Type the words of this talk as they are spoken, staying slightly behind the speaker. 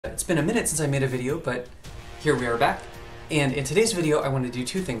It's been a minute since I made a video, but here we are back. And in today's video, I want to do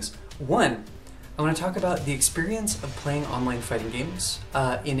two things. One, I want to talk about the experience of playing online fighting games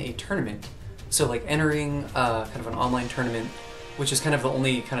in a tournament. So like entering kind of an online tournament, which is kind of the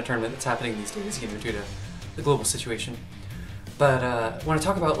only kind of tournament that's happening these days, you know, due to the global situation. But I want to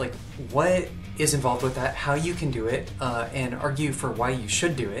talk about like what is involved with that, how you can do it, and argue for why you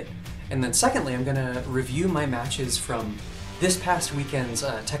should do it. And then secondly, I'm going to review my matches from this past weekend's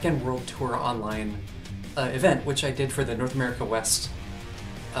Tekken World Tour online event, which I did for the North America West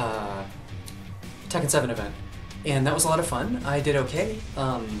Tekken 7 event. And that was a lot of fun. I did okay.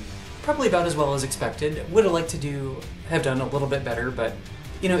 Probably about as well as expected. Would have liked to have done a little bit better, but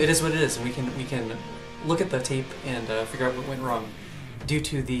you know, it is what it is, and we can look at the tape and figure out what went wrong due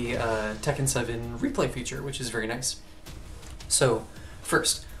to the Tekken 7 replay feature, which is very nice. So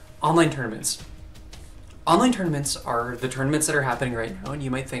first, online tournaments. Online tournaments are the tournaments that are happening right now, and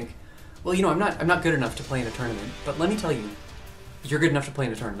you might think, well, you know, I'm not good enough to play in a tournament, but let me tell you, you're good enough to play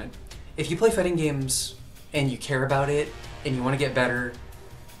in a tournament. If you play fighting games and you care about it and you want to get better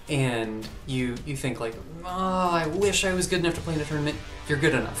and you think like, oh, I wish I was good enough to play in a tournament, you're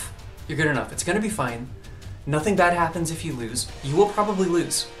good enough. You're good enough. It's going to be fine. Nothing bad happens if you lose. You will probably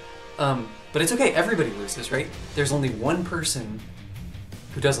lose. But it's okay. Everybody loses, right? There's only one person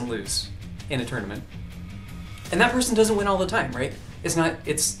who doesn't lose in a tournament. And that person doesn't win all the time, right? It's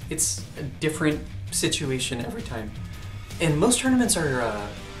a different situation every time. And most tournaments are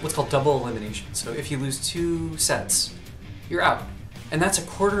what's called double elimination. So if you lose 2 sets, you're out. And that's a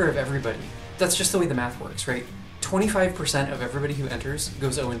quarter of everybody. That's just the way the math works, right? 25% of everybody who enters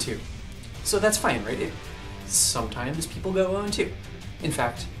goes 0-2. So that's fine, right? Sometimes people go 0-2. In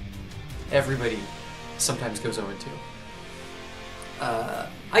fact, everybody sometimes goes 0-2.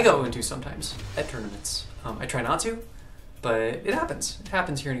 I go 0-2 sometimes at tournaments. I try not to, but it happens. It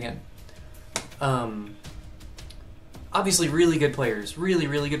happens here and again. Obviously, really good players,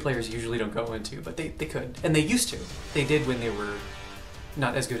 really good players usually don't go 0-2, but they could. And they used to. They did when they were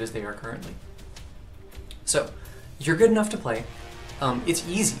not as good as they are currently. So, you're good enough to play. It's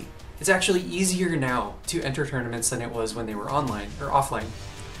easy. It's actually easier now to enter tournaments than it was when they were online or offline.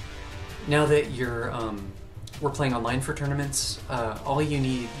 Now that we're playing online for tournaments, all you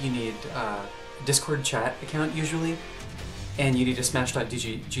need a Discord chat account usually, and you need a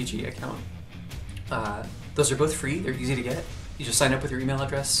Smash.gg account. Those are both free, they're easy to get. You just sign up with your email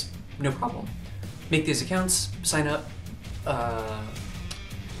address, no problem. Make these accounts, sign up.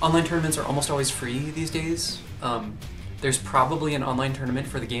 Online tournaments are almost always free these days. There's probably an online tournament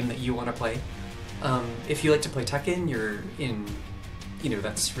for the game that you want to play. If you like to play Tekken, you're in, you know,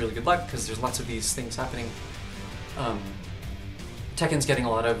 that's really good luck because there's lots of these things happening. Tekken's getting a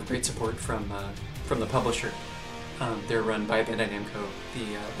lot of great support from the publisher. They're run by Bandai Namco,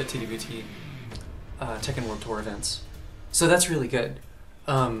 the TWT Tekken World Tour events. So that's really good.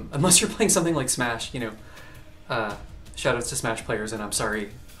 Unless you're playing something like Smash, you know, shoutouts to Smash players, and I'm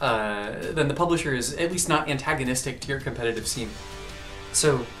sorry, then the publisher is at least not antagonistic to your competitive scene.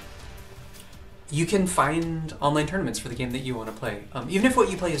 So you can find online tournaments for the game that you want to play. Even if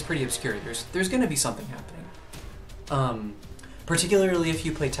what you play is pretty obscure, there's going to be something happening. Particularly if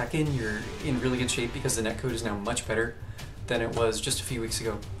you play Tekken, you're in really good shape because the netcode is now much better than it was just a few weeks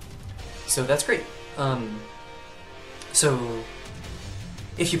ago. So that's great. So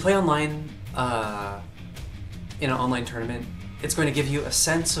if you play online in an online tournament, it's going to give you a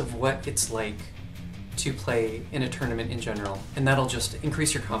sense of what it's like to play in a tournament in general, and that'll just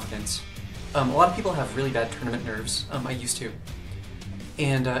increase your confidence. A lot of people have really bad tournament nerves. I used to.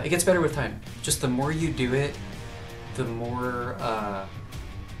 And it gets better with time. Just the more you do it, the more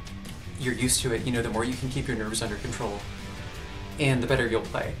you're used to it, you know, the more you can keep your nerves under control, and the better you'll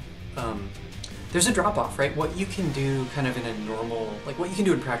play. There's a drop-off, right? What you can do kind of in a normal, like what you can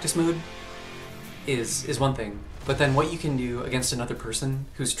do in practice mode is one thing, but then what you can do against another person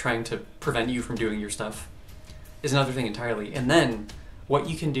who's trying to prevent you from doing your stuff is another thing entirely. And then what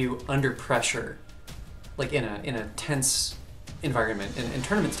you can do under pressure, like in a tense environment, and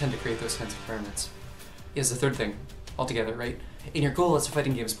tournaments tend to create those tense environments, is the third thing altogether, right? And your goal as a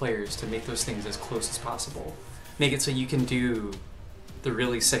fighting games player is to make those things as close as possible. Make it so you can do the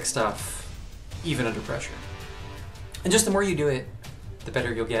really sick stuff even under pressure. And just the more you do it, the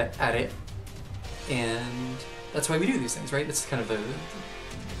better you'll get at it. And that's why we do these things, right? It's kind of the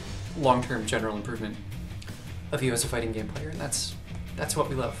long-term general improvement of you as a fighting game player, and that's what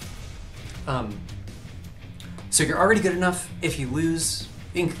we love. So you're already good enough if you lose.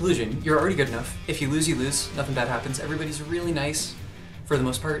 In conclusion, you're already good enough. If you lose, nothing bad happens. Everybody's really nice for the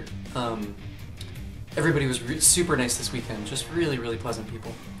most part. Everybody was super nice this weekend. Just really, really pleasant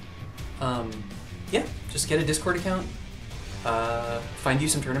people. Yeah, just get a Discord account. Find you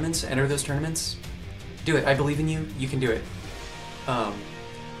some tournaments. Enter those tournaments. Do it. I believe in you. You can do it.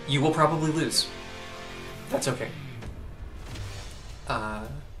 You will probably lose. That's okay.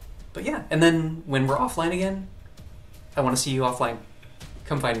 But yeah, and then when we're offline again, I want to see you offline.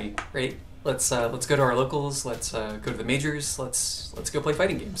 Come find me, right? Let's go to our locals. Let's go to the majors. Let's go play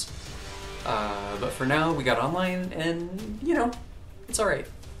fighting games. But for now, we got online, and you know, it's all right.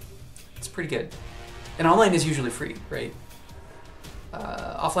 It's pretty good. And online is usually free, right?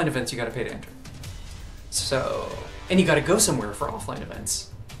 Offline events you got to pay to enter. So, and you got to go somewhere for offline events.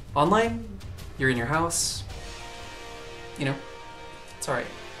 Online, you're in your house. You know, it's all right.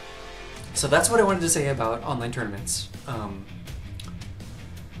 So that's what I wanted to say about online tournaments.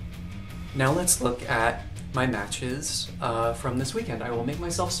 Now let's look at my matches from this weekend. I will make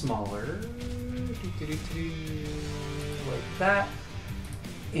myself smaller, like that,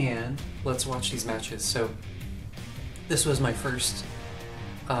 and let's watch these matches. So this was my first,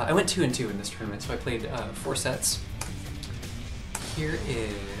 I went 2-2 in this tournament, so I played 4 sets. Here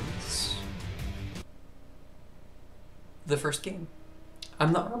is the first game.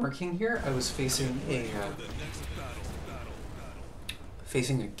 I'm the Armor King here. I was facing a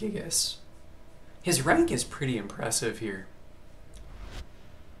Gigas. His rank is pretty impressive here.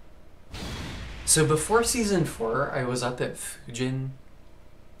 So before Season 4, I was up at Fujin.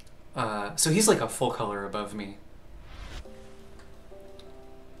 So he's like a full color above me.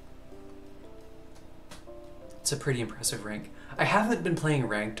 It's a pretty impressive rank. I haven't been playing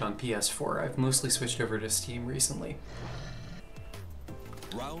ranked on PS4. I've mostly switched over to Steam recently.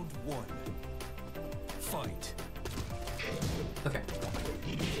 Round 1. Fight. Okay.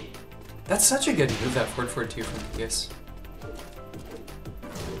 That's such a good move, that forward 2 from Gigas.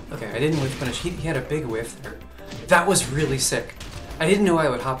 Okay, I didn't whiff punish. He had a big whiff there. That was really sick. I didn't know I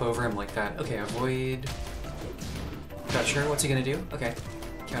would hop over him like that. Okay, avoid. Not sure. What's he gonna do? Okay.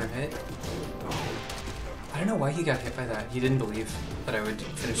 Counter hit. I don't know why he got hit by that. He didn't believe that I would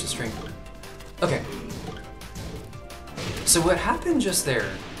finish the string. Okay. So what happened just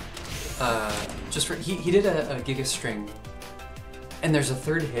there, he did a Giga string, and there's a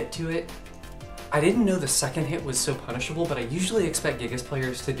third hit to it. I didn't know the second hit was so punishable, but I usually expect Gigas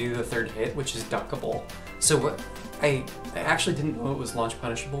players to do the third hit, which is duckable. So what I actually didn't know it was launch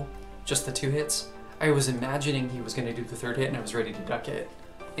punishable, just the 2 hits. I was imagining he was going to do the third hit, and I was ready to duck it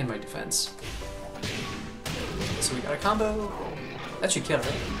in my defense. So we got a combo. That should kill,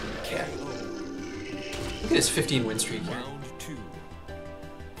 right? Yeah. Look at his 15 win streak here.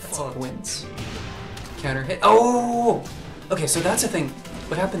 That's a lot of wins. Counter hit. Oh! Okay, so that's the thing.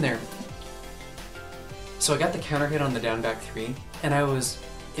 What happened there? So I got the counter hit on the down back 3, and I was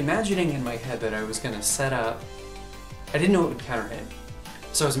imagining in my head that I was going to set up... I didn't know it would counter hit.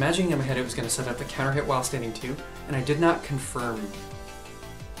 So I was imagining in my head it was going to set up a counter hit while standing 2, and I did not confirm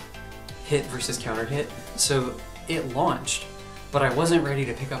hit versus counter hit, so it launched, but I wasn't ready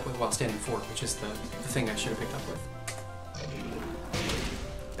to pick up with while standing 4, which is the thing I should have picked up with.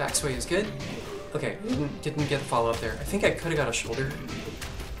 Back sway is good. Okay, didn't get the follow-up there. I think I could have got a shoulder.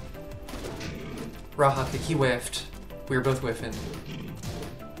 Raha, he whiffed. We were both whiffing.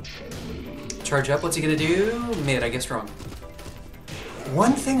 Charge up, what's he gonna do? Mid, I guessed wrong.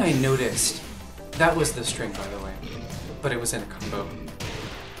 One thing I noticed, that was the string, by the way, but it was in a combo.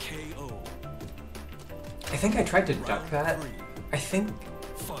 I think I tried to duck that. I think...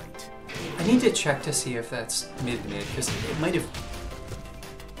 I need to check to see if that's mid-mid, because it might have...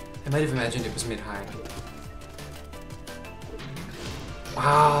 I might have imagined it was mid-high.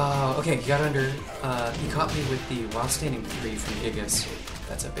 Wow, okay, he got under. He caught me with the while standing 3 from Gigas.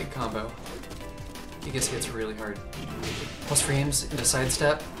 That's a big combo. Gigas hits really hard. Plus frames into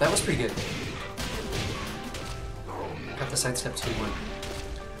sidestep. That was pretty good. Got the sidestep 2-1.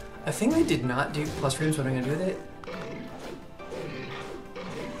 A thing I did not do plus frames, what am I gonna do with it?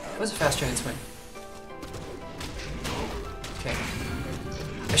 That was a fast giant swing. Okay.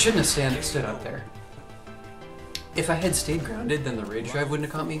 I shouldn't have stood up there. If I had stayed grounded, then the rage drive wouldn't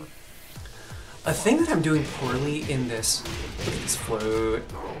have caught me. A thing that I'm doing poorly in this... Look at this float.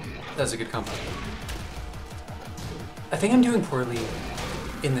 That was a good combo. A thing I'm doing poorly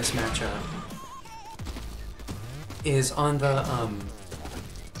in this matchup is on the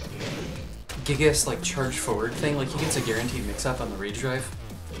Gigas like charge forward thing. Like he gets a guaranteed mix-up on the rage drive.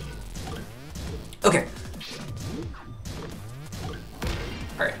 Okay.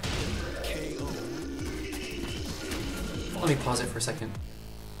 Alright. Let me pause it for a second.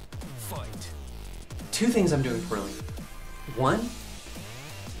 Fight. 2 things I'm doing poorly. 1,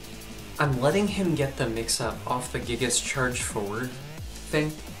 I'm letting him get the mix-up off the Gigas charge forward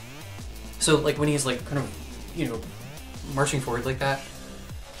thing. So like when he's like kind of, you know, marching forward like that,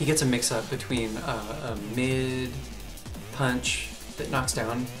 he gets a mix-up between a mid punch that knocks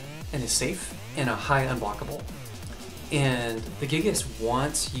down and is safe and a high unblockable. And the Gigas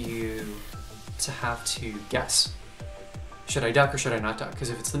wants you to have to guess. Should I duck or should I not duck? Because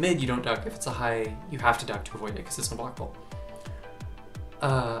if it's the mid, you don't duck. If it's a high, you have to duck to avoid it because it's unblockable.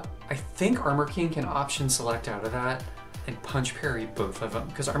 I think Armor King can option select out of that and punch parry both of them,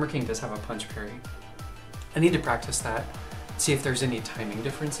 because Armor King does have a punch parry. I need to practice that, see if there's any timing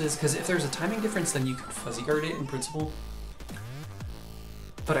differences, because if there's a timing difference, then you could fuzzy guard it in principle.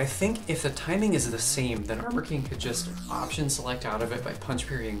 But I think if the timing is the same, then Armor King could just option select out of it by punch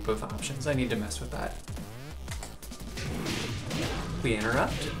parrying both options. I need to mess with that. We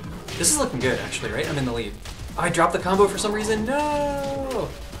interrupt. This is looking good, actually, right? I'm in the lead. I dropped the combo for some reason. No!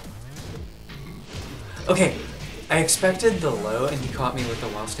 Okay, I expected the low, and he caught me with the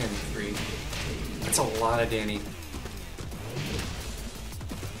while standing 3. That's a lot of Danny.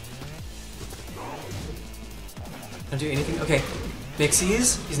 Don't do anything. Okay,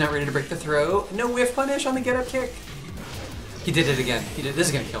 Mixies. He's not ready to break the throw. No whiff punish on the get up kick. He did it again. He did. This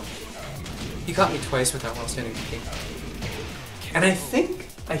is gonna kill. He caught me twice with that while standing kick. And I think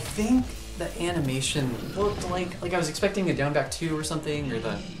the animation looked like I was expecting a down back 2 or something, or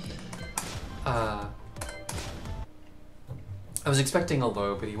the I was expecting a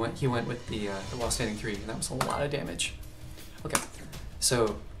low, but he went with the while standing 3, and that was a lot of damage. Okay,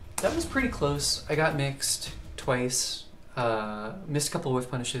 so that was pretty close. I got mixed twice, missed a couple of whiff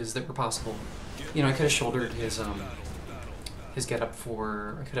punishes that were possible. You know, I could have shouldered his get up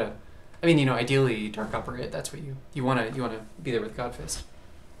for. I could have. I mean, you know, ideally dark upper it. That's what you wanna be there with God Fist.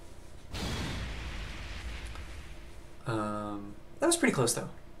 That was pretty close though.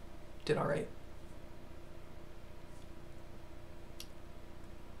 Did all right.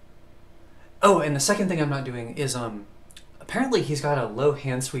 Oh, and the second thing I'm not doing is apparently he's got a low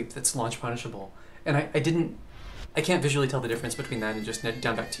hand sweep that's launch punishable, and I can't visually tell the difference between that and just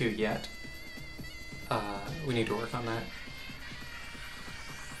down back 2 yet. We need to work on that.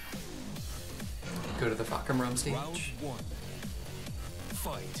 Go to the Fakam Rum stage. Round 1.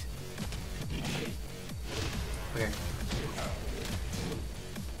 Fight. Okay.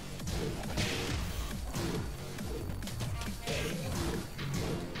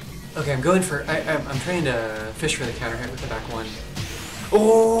 Okay, I'm going for. I'm trying to fish for the counter hit with the back 1.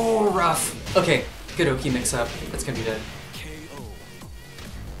 Oh, rough. Okay, good Oki mix up. That's gonna be dead. KO.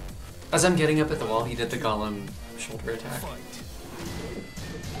 As I'm getting up at the wall, he did the Golem shoulder attack. Fight.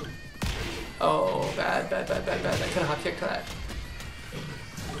 Oh, bad. I could have hot kicked that.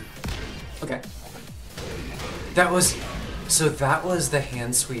 Okay. That was the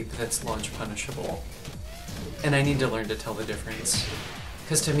hand sweep that's launch punishable. And I need to learn to tell the difference.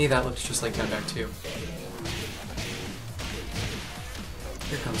 Because to me that looks just like down back 2.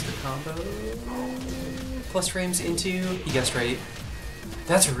 Here comes the combo. Plus frames into, you guessed right.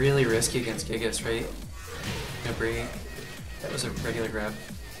 That's really risky against Gigas, right? No break. That was a regular grab.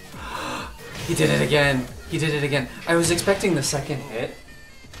 He did it again. He did it again. I was expecting the second hit.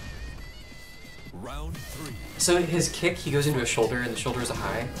 Round 3. So his kick, he goes into a shoulder, and the shoulder is a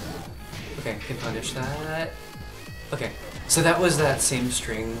high. Okay, can punish that. Okay, so that was that same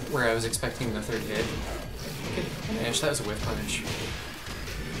string where I was expecting the third hit. Good punish. That was a whiff punish.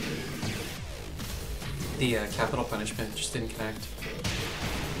 The capital punishment just didn't connect.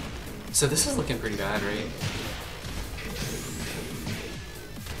 So this is looking pretty bad, right?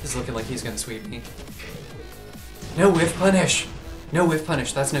 This is looking like he's gonna sweep me. No whiff punish! No whiff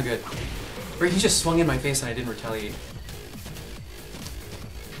punish, that's no good. Or he just swung in my face and I didn't retaliate.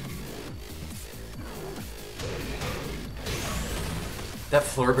 That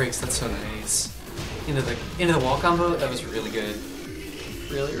floor breaks, that's so nice. Into the wall combo, that was really good.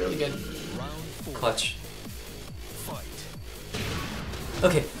 Really good. Round 4. Clutch. Fight.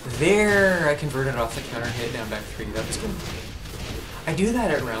 Okay, there I converted off the counter hit down back 3. That was good. I do that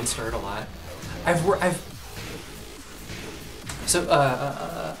at round start a lot. I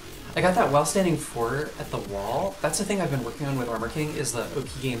got that while standing 4 at the wall. That's the thing I've been working on with Armor King, is the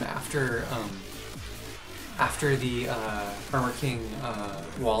Oki game after the Armor King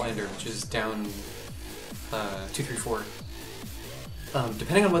wall ender, which is down 2, 3, 4.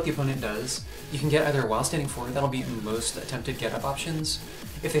 Depending on what the opponent does, you can get either while standing 4, that'll be most attempted get up options.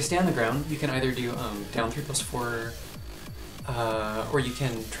 If they stay on the ground, you can either do down 3+4, or you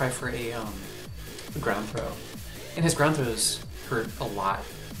can try for a ground throw. And his ground throws hurt a lot,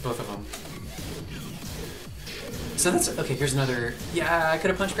 both of them. So that's okay. Here's another. Yeah, I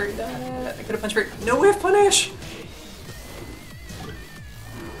could have punch parried that. I could have punch parried. No whiff punish.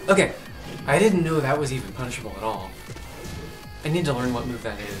 Okay, I didn't know that was even punishable at all. I need to learn what move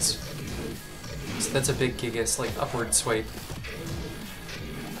that is. So that's a big Gigas, like upward swipe.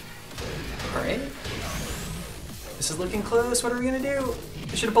 All right. This is looking close. What are we gonna do?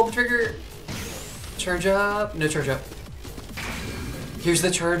 I should have pulled the trigger. Charge up. No charge up. Here's the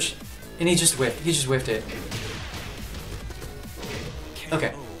charge, and he just whiffed. He just whiffed it.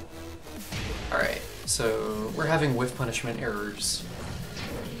 Okay. All right. So we're having whiff punishment errors,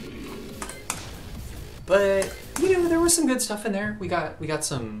 but you know there was some good stuff in there. We got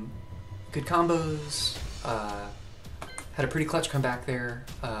some good combos. Had a pretty clutch comeback there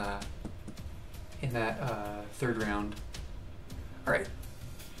in that third round. All right.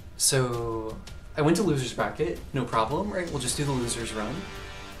 So I went to loser's bracket, no problem, right? We'll just do the loser's run.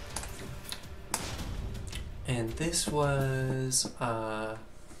 And this was,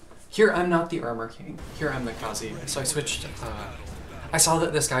 here I'm not the Armor King, here I'm the Kazi. So I switched, I saw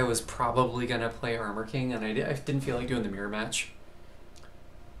that this guy was probably gonna play Armor King, and I didn't feel like doing the mirror match.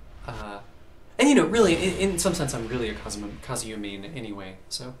 And you know, really, in some sense, I'm really a Kazuya main anyway,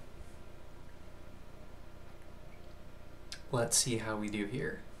 so. Let's see how we do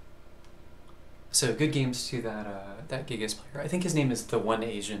here. So good games to that Gigas player. I think his name is the One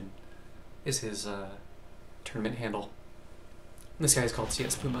Asian, is his tournament handle. And this guy is called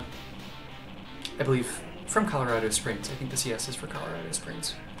CS Puma. I believe from Colorado Springs. I think the CS is for Colorado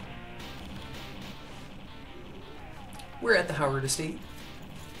Springs. We're at the Howard Estate.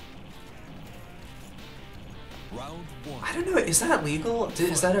 Round 1. I don't know. Is that legal?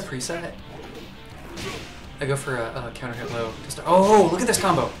 Is that a preset? I go for a counter hit low. Oh, look at this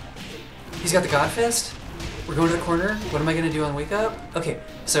combo. He's got the God Fist. We're going to the corner. What am I going to do on wake up? Okay,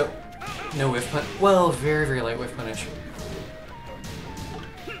 so no whiff punish. Well, very, very light whiff punish.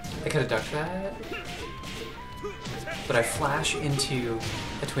 I could have ducked that. But I flash into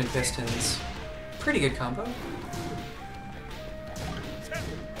a Twin Pistons. Pretty good combo.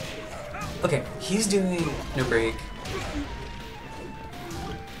 Okay, he's doing no break.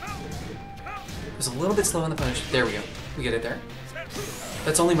 It was a little bit slow on the punish. There we go. We get it there.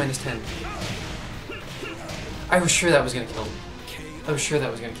 That's only -10. I was sure that was gonna kill. I was sure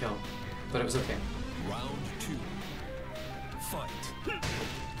that was gonna kill, but it was okay. Round 2. Fight.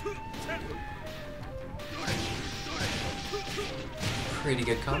 Pretty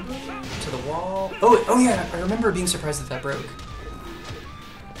good combo to the wall. Oh yeah, I remember being surprised that broke.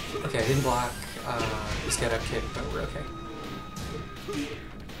 Okay, I didn't block his get up kick, but we're okay.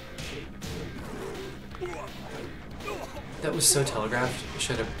 That was so telegraphed. I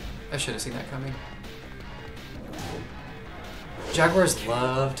should have seen that coming. Jaguars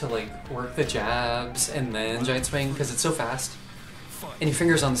love to like work the jabs and then giant swing because it's so fast. And your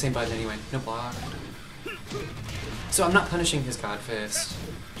finger's on the same button anyway. No block. So I'm not punishing his God Fist.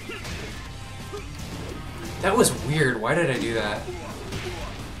 That was weird. Why did I do that?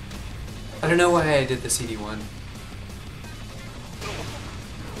 I don't know why I did the CD1.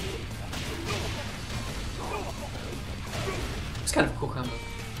 It's kind of a cool combo.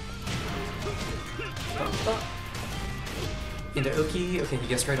 Into Oki. Okay, he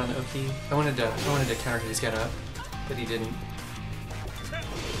gets right on the Oki. I wanted to counter his get up, but he didn't.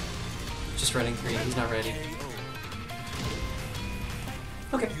 Just running 3. He's not ready.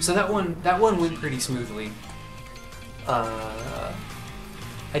 Okay, so that one went pretty smoothly.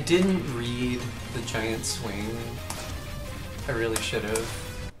 I didn't read the giant swing. I really should have.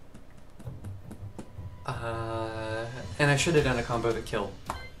 And I should have done a combo that killed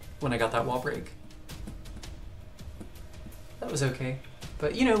when I got that wall break. That was okay.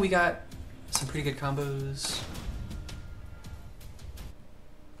 But you know, we got some pretty good combos.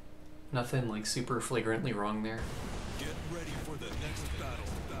 Nothing like super flagrantly wrong there. Get ready for the next battle.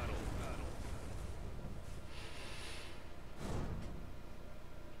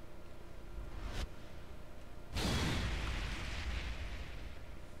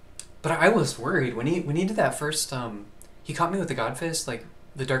 But I was worried when he did that first. He caught me with the God Fist, like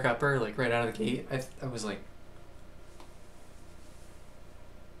the dark upper, like right out of the gate. I was like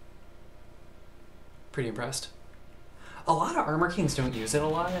pretty impressed. A lot of Armor Kings don't use it a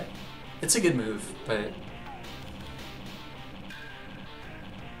lot. It's a good move, but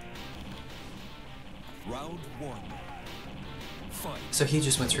Round 1. Fight. so he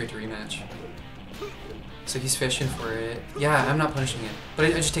just went straight to rematch. So he's fishing for it. Yeah, I'm not punishing it, but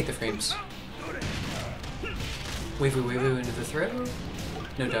I just take the frames. Wavoo into the throw.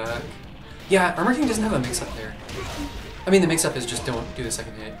 No duck. Yeah, Armor King doesn't have a mix-up there. I mean, the mix-up is just don't do the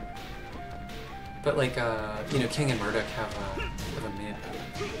second hit. But like, you know, King and Murdoch have a mid.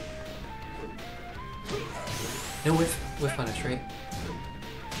 No whiff punish, right?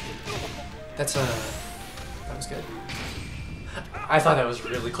 That's that was good. I thought that was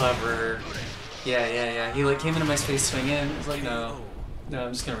really clever. Yeah. He like came into my space swinging. I was like, no,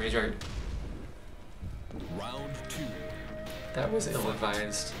 I'm just gonna rage art. Round 2. That was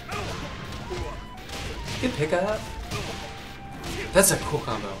ill-advised. Good pickup. That's a cool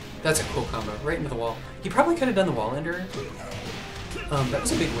combo. Right into the wall. He probably could have done the wall ender. That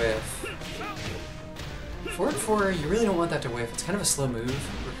was a big whiff. Forward 4, you really don't want that to whiff. It's kind of a slow move.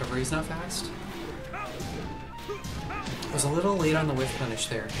 Recovery's not fast. I was a little late on the whiff punish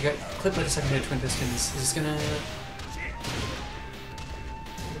there. He got clipped by the second hit twin pistons. Is this gonna...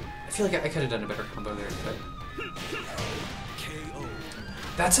 I feel like I could have done a better combo there, but... KO.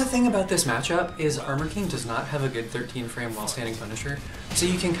 That's the thing about this matchup, is Armor King does not have a good 13 frame while standing Punisher. So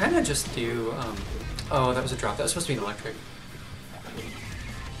you can kind of just do... oh, that was a drop. That was supposed to be an electric.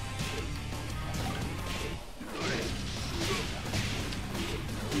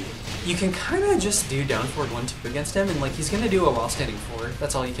 You can kind of just do down forward 1-2 against him, and like he's gonna do a while standing forward.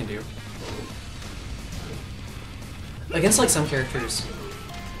 That's all you can do. Against like some characters.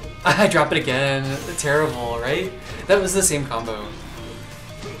 I drop it again. Terrible, right? That was the same combo.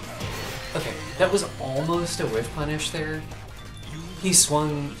 Okay, that was almost a whiff punish there. He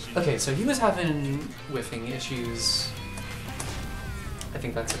swung... Okay, so he was having whiffing issues. I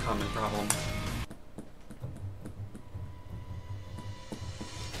think that's a common problem.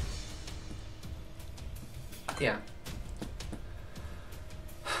 Yeah.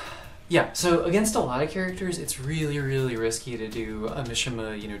 Yeah, so against a lot of characters, it's really, really risky to do a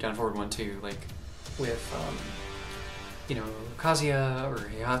Mishima, you know, down forward 1-2, like with, you know, Kazuya or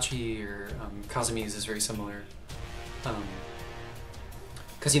Heihachi or Kazumi's is very similar.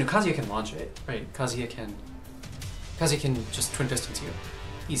 Because, you know, Kazuya can launch it, right? Kazuya can just twin pistons you.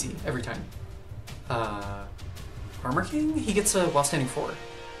 Easy, every time. Armor King, he gets a while standing 4.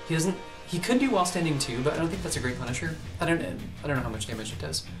 He could do while standing 2, but I don't think that's a great punisher. I don't know how much damage it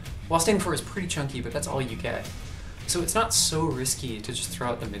does. While standing 4 is pretty chunky, but that's all you get. So it's not so risky to just throw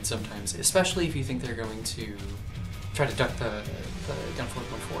out the mid sometimes, especially if you think they're going to try to duck the down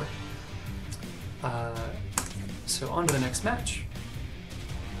forward 1-4. So on to the next match.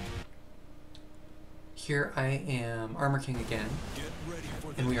 Here I am, Armor King again,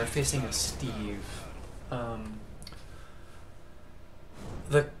 and we are facing a Steve.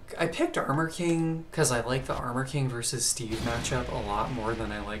 I picked Armor King because I like the Armor King versus Steve matchup a lot more than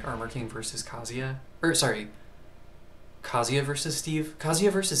I like Armor King versus Kazuya. Or, sorry, Kazuya versus Steve.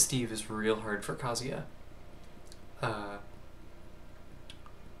 Kazuya versus Steve is real hard for Kazuya. But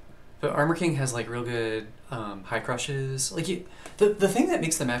Armor King has, like, real good high crushes. Like, the thing that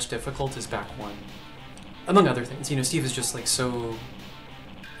makes the match difficult is back one. Among other things. You know, Steve is just, like, so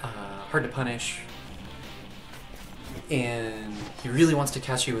hard to punish. And he really wants to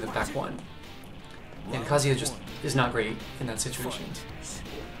catch you with a back one. And Kazuya just is not great in that situation.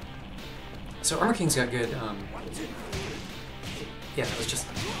 So Armor King's got good, yeah, let's just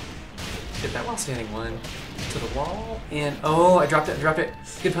get that while standing 1 to the wall. And, oh, I dropped it.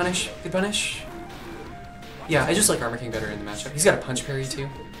 Good punish. Yeah, I just like Armor King better in the matchup. He's got a punch parry too.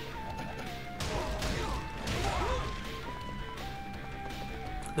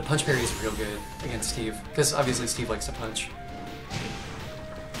 The punch parry is real good against Steve, because obviously Steve likes to punch.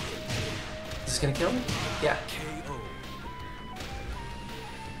 Is this gonna kill him? Yeah. KO.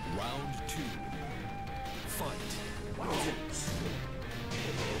 Round 2. Fight.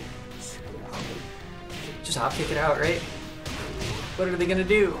 Just hop kick it out, right? What are they gonna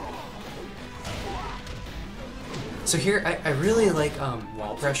do? So here, I really like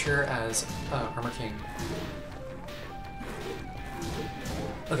wall pressure as Armor King.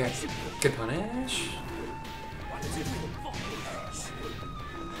 Okay, good punish.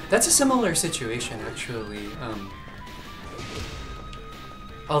 That's a similar situation, actually.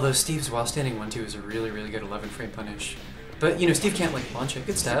 Although Steve's while standing 1-2 is a really, really good 11 frame punish. But, you know, Steve can't, like, launch it.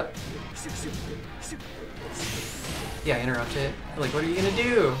 Good step. Yeah, interrupt it. Like, what are you gonna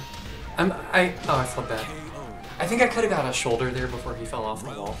do? Oh, I felt bad. I think I could have got a shoulder there before he fell off the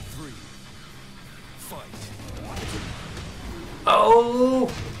wall.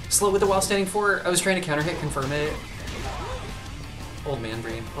 Oh! Slow with the while standing 4. I was trying to counter hit, confirm it. Old man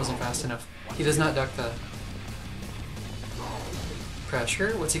brain. Wasn't fast enough. He does not duck the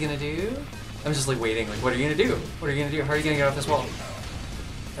pressure. What's he gonna do? I'm just like waiting. Like, what are you gonna do? How are you gonna get off this wall?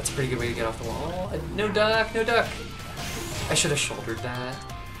 That's a pretty good way to get off the wall. No duck. I should have shouldered that.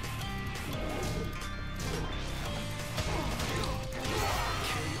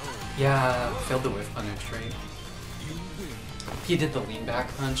 Yeah, failed the whiff punish, right? He did the lean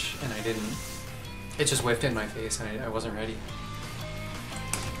back punch, and I didn't. It just whiffed in my face, and I wasn't ready.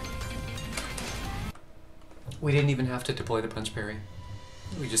 We didn't even have to deploy the punch parry.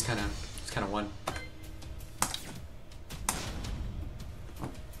 We just kind of won.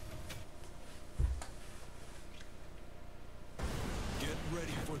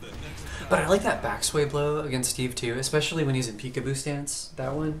 But I like that back sway blow against Steve too, especially when he's in peekaboo stance.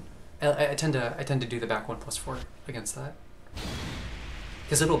 That one, I tend to do the back 1+4 against that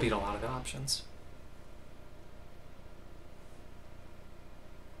because it'll beat a lot of the options.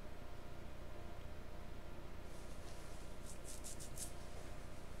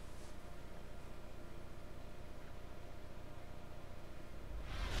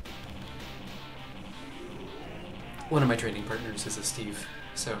 One of my training partners is a Steve,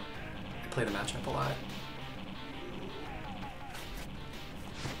 so I play the matchup a lot.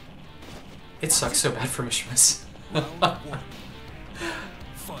 It sucks so bad for Mishimas.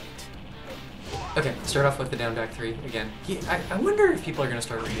 Okay, start off with the down back 3 again. I wonder if people are going to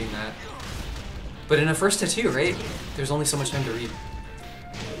start reading that. But in a first to 2, right? There's only so much time to read.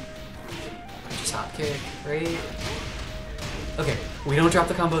 Just hop kick, right? Okay, we don't drop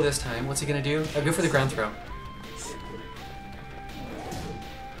the combo this time. What's he going to do? I'll go for the ground throw.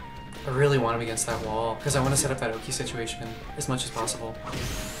 I really want him against that wall, because I want to set up that Oki situation as much as possible.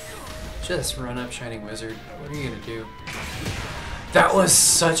 Just run up Shining Wizard. What are you going to do? That was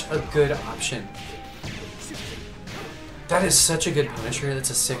such a good option. That is such a good punisher.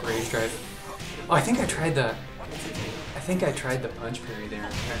 That's a sick rage drive. Oh, I think I tried the punch parry there,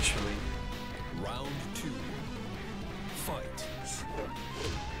 actually. Round 2. Fight.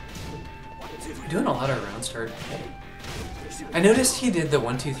 Doing a lot of round start. I noticed he did the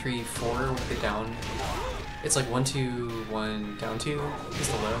 1, 2, 3, 4 with the down. It's like 1, 2, 1, down 2 is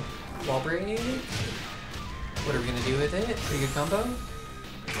the low. Wall break. What are we gonna do with it? Pretty good combo.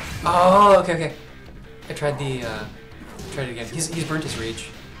 Oh, okay. I tried it again. He's burnt his rage.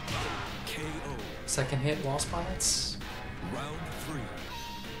 KO. Second hit wall spots. Round 3.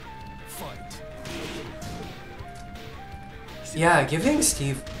 Fight. Yeah, giving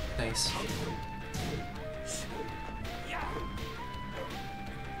Steve nice.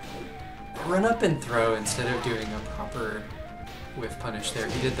 Run up and throw instead of doing a proper whiff punish there.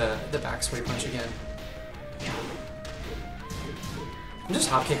 He did the back sway punch again. I'm just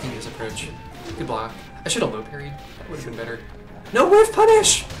hop kicking his approach. Good block. I should have low parried. That would have been better. No whiff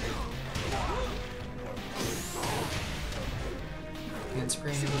punish!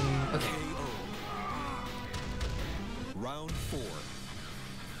 Handspring. Okay. Round 4.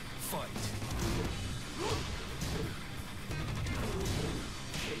 Fight.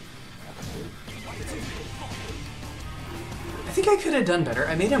 I think I could have done better.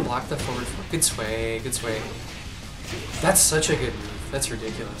 I made him block the forward. Good sway, good sway. That's such a good move. That's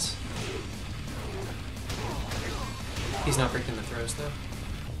ridiculous. He's not breaking the throws though.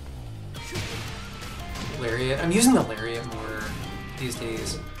 Lariat. I'm using the Lariat more these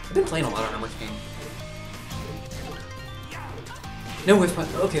days. I've been playing a lot of Armor King. No whiff punch.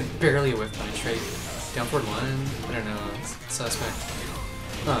 Okay, barely a whiff punch, right? Down forward 1. I don't know. It's suspect.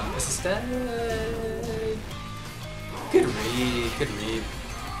 This is dead. Good read, good read.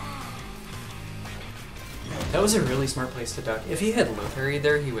 That was a really smart place to duck. If he had low parried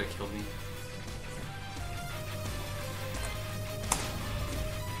there, he would have killed me.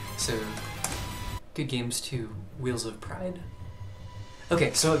 So, good games to Wheels of Pride.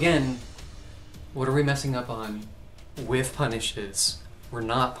 Okay, so again, what are we messing up on? Whiff punishes. We're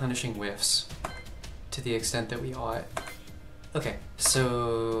not punishing whiffs to the extent that we ought. Okay,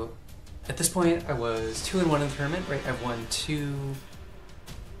 so at this point I was 2-1 in the tournament, right? I've won 2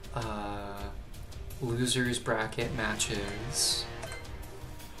 losers bracket matches.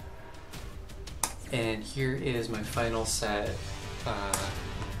 And here is my final set.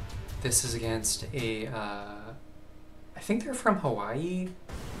 This is against a, I think they're from Hawaii.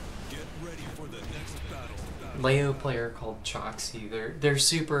 Get ready for the next battle. Leo player called Choxy. They're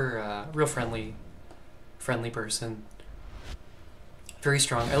super real friendly person. Very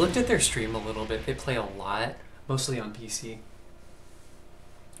strong. I looked at their stream a little bit. They play a lot, mostly on PC.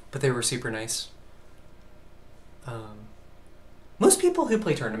 But they were super nice. Most people who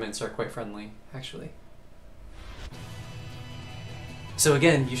play tournaments are quite friendly, actually. So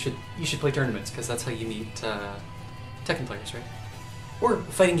again, you should play tournaments because that's how you meet Tekken players, right? Or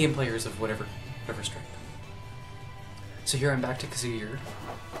fighting game players of whatever stripe. So here I'm back to Kazuya.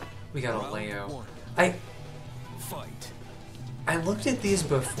 We got a Leo. I looked at these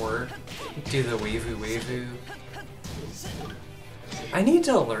before. Do the wavoo. I need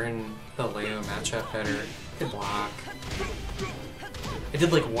to learn the Leo matchup better. Good block. I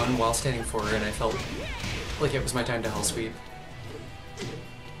did like one while standing forward and I felt like it was my time to hell sweep.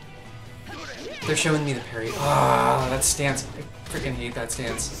 They're showing me the parry. Ah, that stance. I freaking hate that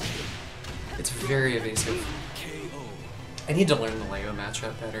stance. It's very evasive. I need to learn the Leo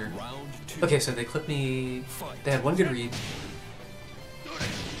matchup better. Okay, so they clipped me. They had one good read.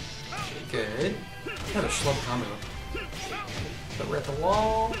 Good. Kind of a schlub combo. But we're at the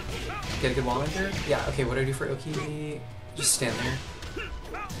wall. Get a good wall enter. Yeah, okay, what do I do for Oki? Just stand there.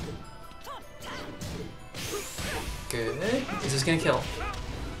 Good. Is this gonna kill?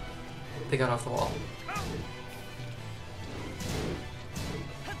 They got off the wall.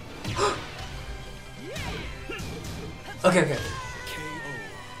 Okay.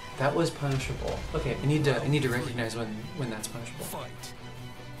 That was punishable. Okay, I need to recognize when that's punishable.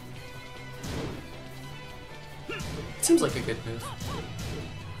 It seems like a good move.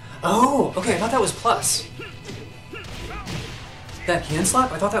 Oh, okay, I thought that was plus. That hand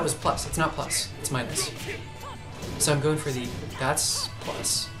slap, I thought that was plus. It's not plus, it's minus. So I'm going for that's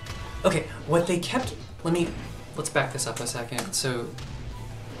plus. Okay, what they kept, let's back this up a second. So,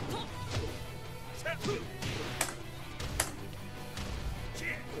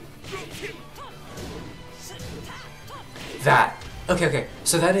 okay.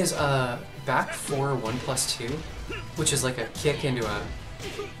 So that is back 4 1+2, which is like a kick into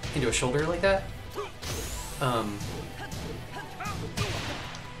a shoulder like that.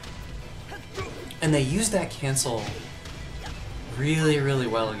 And they use that cancel really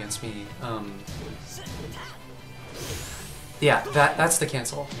well against me. Yeah, that's the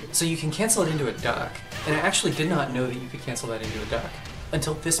cancel. So you can cancel it into a duck, and I actually did not know that you could cancel that into a duck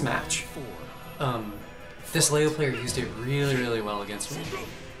until this match. This Leo player used it really well against me.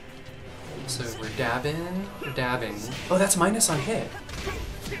 So we're dabbing. Oh, that's minus on hit.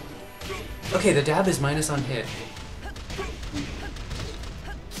 Okay, the dab is minus on hit.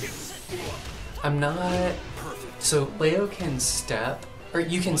 I'm not... So Leo can step, or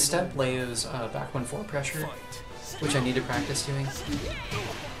you can step Leo's back 1-4 pressure, which I need to practice doing. I'm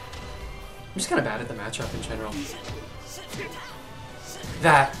just kind of bad at the matchup in general.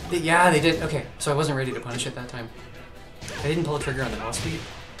 Yeah, they did. Okay, so I wasn't ready to punish it that time. I didn't pull the trigger on the hell sweep.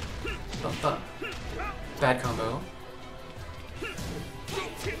 Bad combo.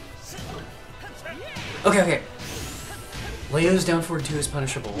 Okay. Leo's down forward 2 is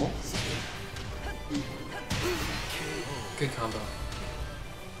punishable. Good combo.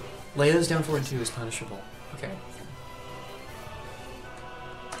 Leo's down forward 2 is punishable. Okay.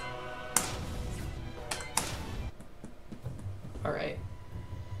 Alright.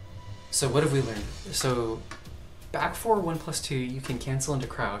 So what have we learned? So back 4 1+2 you can cancel into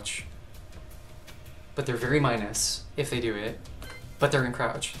crouch, but they're very minus if they do it, but they're in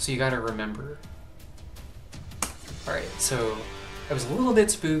crouch, so you gotta remember. Alright, so I was a little bit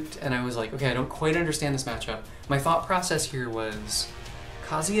spooked and I was like, okay, I don't quite understand this matchup. My thought process here was,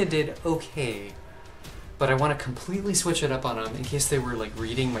 Kazuya did okay, but I want to completely switch it up on them in case they were like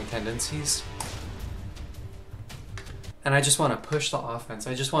reading my tendencies. And I just want to push the offense.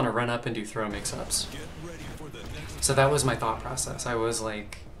 I just want to run up and do throw mix-ups. So that was my thought process. I was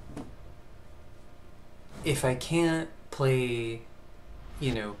like, if I can't play,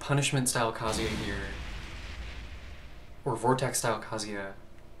 you know, punishment-style Kazuya here, or vortex-style Kazuya,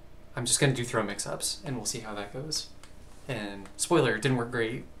 I'm just going to do throw mix-ups, and we'll see how that goes. And spoiler, it didn't work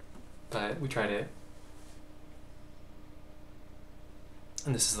great, but we tried it.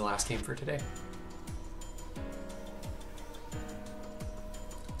 And this is the last game for today.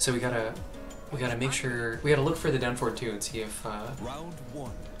 So we gotta make sure, we gotta look for the down forward 2 and see if Round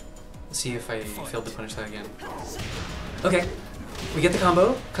 1. see if I failed to punish that again. Okay, we get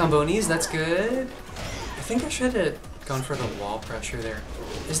the combo knees. That's good. I think I should have gone for the wall pressure there.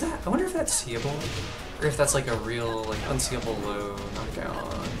 Is that? I wonder if that's seeable, or if that's like a real like unseeable low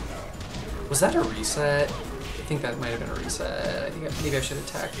knockdown. Was that a reset? I think that might have been a reset. I think maybe I should have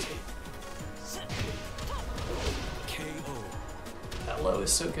attacked. That low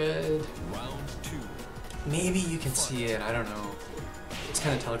is so good. Round 2. Maybe you can see it. I don't know. It's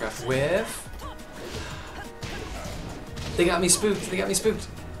kind of telegraphed. Whiff. They got me spooked. They got me spooked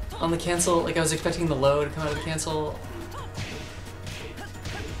on the cancel. Like I was expecting the low to come out of the cancel.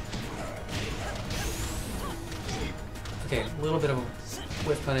 Okay, a little bit of a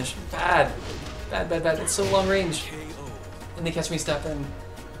whiff punish. Bad. Bad. It's so long range. And they catch me stepping.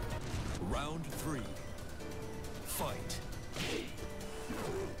 Round 3. Fight.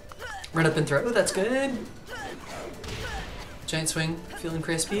 Run up and throw. Oh, that's good. Giant swing. Feeling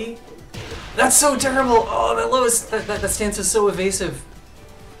crispy. That's so terrible! Oh, that lowest, that stance is so evasive.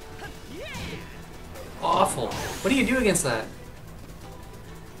 Awful. What do you do against that?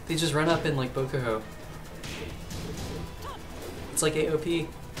 They just run up in like Bokuho. It's like AOP.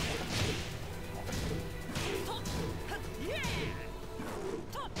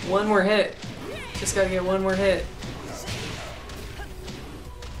 One more hit. Just gotta get one more hit.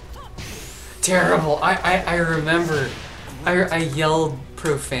 Terrible. I remember. I yelled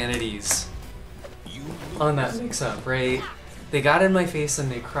profanities on that mix-up, right? They got in my face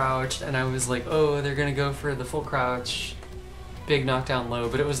and they crouched, and I was like, oh, they're gonna go for the full crouch, big knockdown low,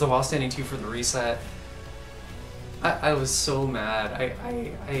 but it was the while standing 2 for the reset. I was so mad.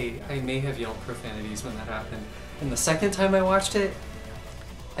 I may have yelled profanities when that happened. And the second time I watched it,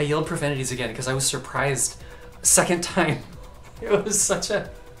 I yelled profanities again because I was surprised. Second time, it was such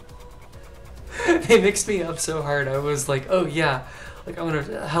a... They mixed me up so hard. I was like, oh yeah, like I'm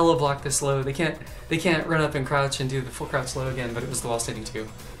gonna hella block this low. They can't run up and crouch and do the full crouch low again, but it was the while standing 2.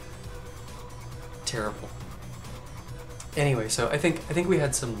 Terrible. Anyway, so I think we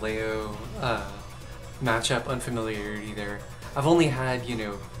had some Leo matchup unfamiliarity there. I've only had, you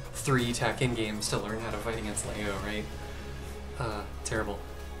know, 3 Tekken games to learn how to fight against Leo, right? Terrible.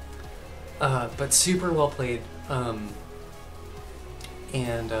 But super well played.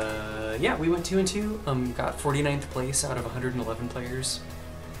 Yeah, we went 2 and 2. Got 49th place out of 111 players.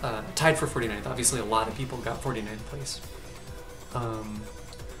 Tied for 49th. Obviously, a lot of people got 49th place.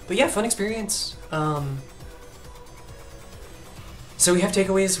 But yeah, fun experience. So we have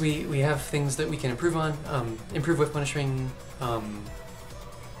takeaways. We have things that we can improve on. Improve whip punishing.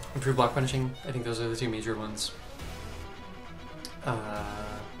 Improve block punishing. I think those are the 2 major ones.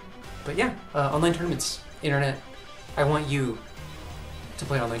 But yeah, online tournaments, internet. I want you to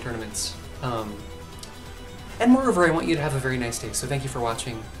play online tournaments. And moreover, I want you to have a very nice day. So thank you for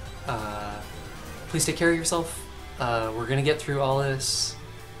watching. Please take care of yourself. We're gonna get through all this,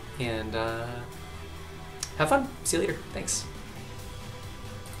 and have fun. See you later. Thanks.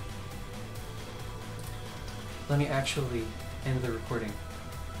 Let me actually end the recording.